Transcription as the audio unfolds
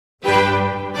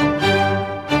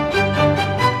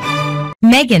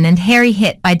Meghan and Harry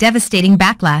hit by devastating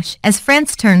backlash as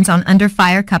France turns on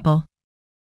under-fire couple.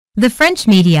 The French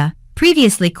media,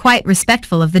 previously quite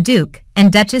respectful of the Duke and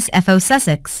Duchess of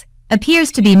Sussex,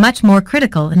 appears to be much more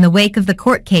critical in the wake of the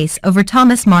court case over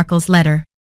Thomas Markle's letter.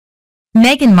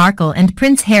 Meghan Markle and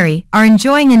Prince Harry are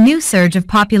enjoying a new surge of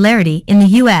popularity in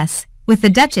the US, with the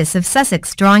Duchess of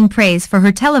Sussex drawing praise for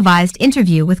her televised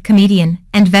interview with comedian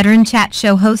and veteran chat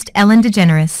show host Ellen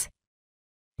DeGeneres.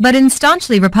 But in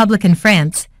staunchly Republican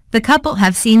France, the couple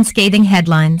have seen scathing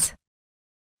headlines.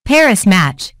 Paris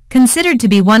Match, considered to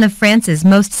be one of France's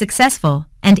most successful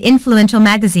and influential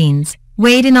magazines,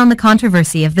 weighed in on the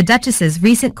controversy of the Duchess's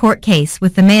recent court case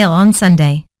with the Mail on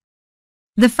Sunday.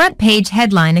 The front-page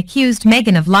headline accused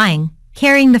Meghan of lying,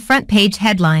 carrying the front-page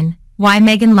headline, "Why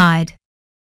Meghan Lied."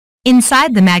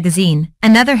 Inside the magazine,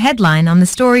 another headline on the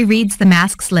story reads "The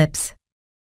Mask Slips."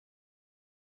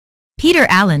 Peter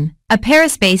Allen, a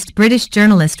Paris-based British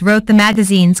journalist, wrote the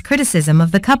magazine's criticism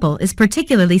of the couple is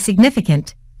particularly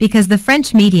significant because the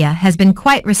French media has been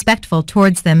quite respectful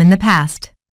towards them in the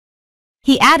past.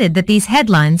 He added that these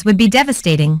headlines would be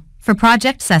devastating for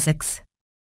Project Sussex.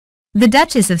 The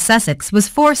Duchess of Sussex was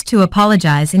forced to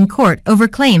apologize in court over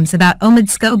claims about Omid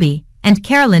Scobie and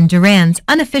Caroline Durand's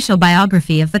unofficial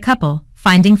biography of the couple,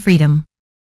 Finding Freedom.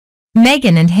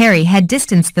 Meghan and Harry had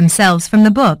distanced themselves from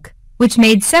the book, which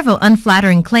made several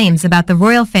unflattering claims about the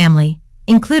royal family,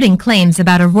 including claims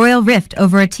about a royal rift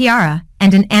over a tiara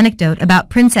and an anecdote about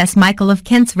Princess Michael of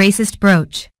Kent's racist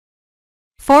brooch.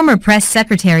 Former press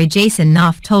secretary Jason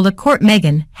Knopf told a court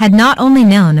Meghan had not only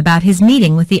known about his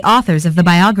meeting with the authors of the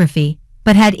biography,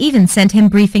 but had even sent him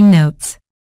briefing notes.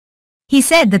 He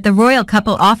said that the royal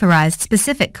couple authorized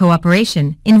specific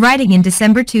cooperation in writing in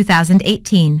December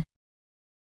 2018.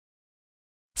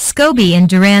 Scobie and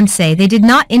Durand say they did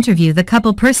not interview the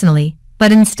couple personally,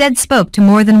 but instead spoke to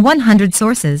more than 100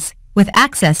 sources, with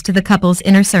access to the couple's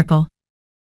inner circle.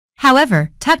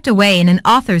 However, tucked away in an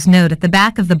author's note at the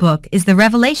back of the book is the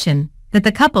revelation that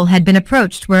the couple had been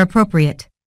approached where appropriate.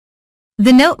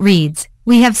 The note reads,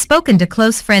 "We have spoken to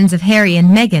close friends of Harry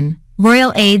and Meghan,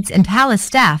 royal aides and palace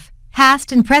staff,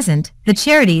 past and present, the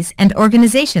charities and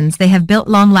organizations they have built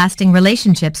long-lasting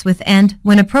relationships with and,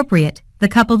 when appropriate, the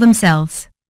couple themselves."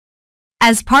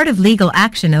 As part of legal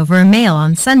action over a Mail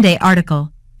on Sunday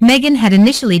article, Meghan had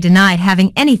initially denied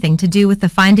having anything to do with the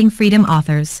Finding Freedom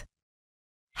authors.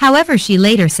 However, she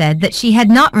later said that she had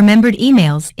not remembered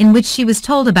emails in which she was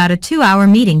told about a 2-hour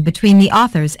meeting between the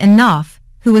authors and Knopf,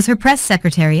 who was her press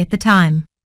secretary at the time.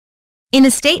 In a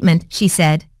statement, she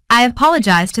said, "I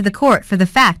apologize to the court for the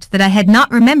fact that I had not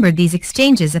remembered these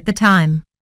exchanges at the time.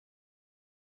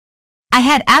 I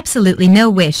had absolutely no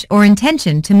wish or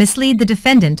intention to mislead the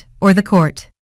defendant or the court."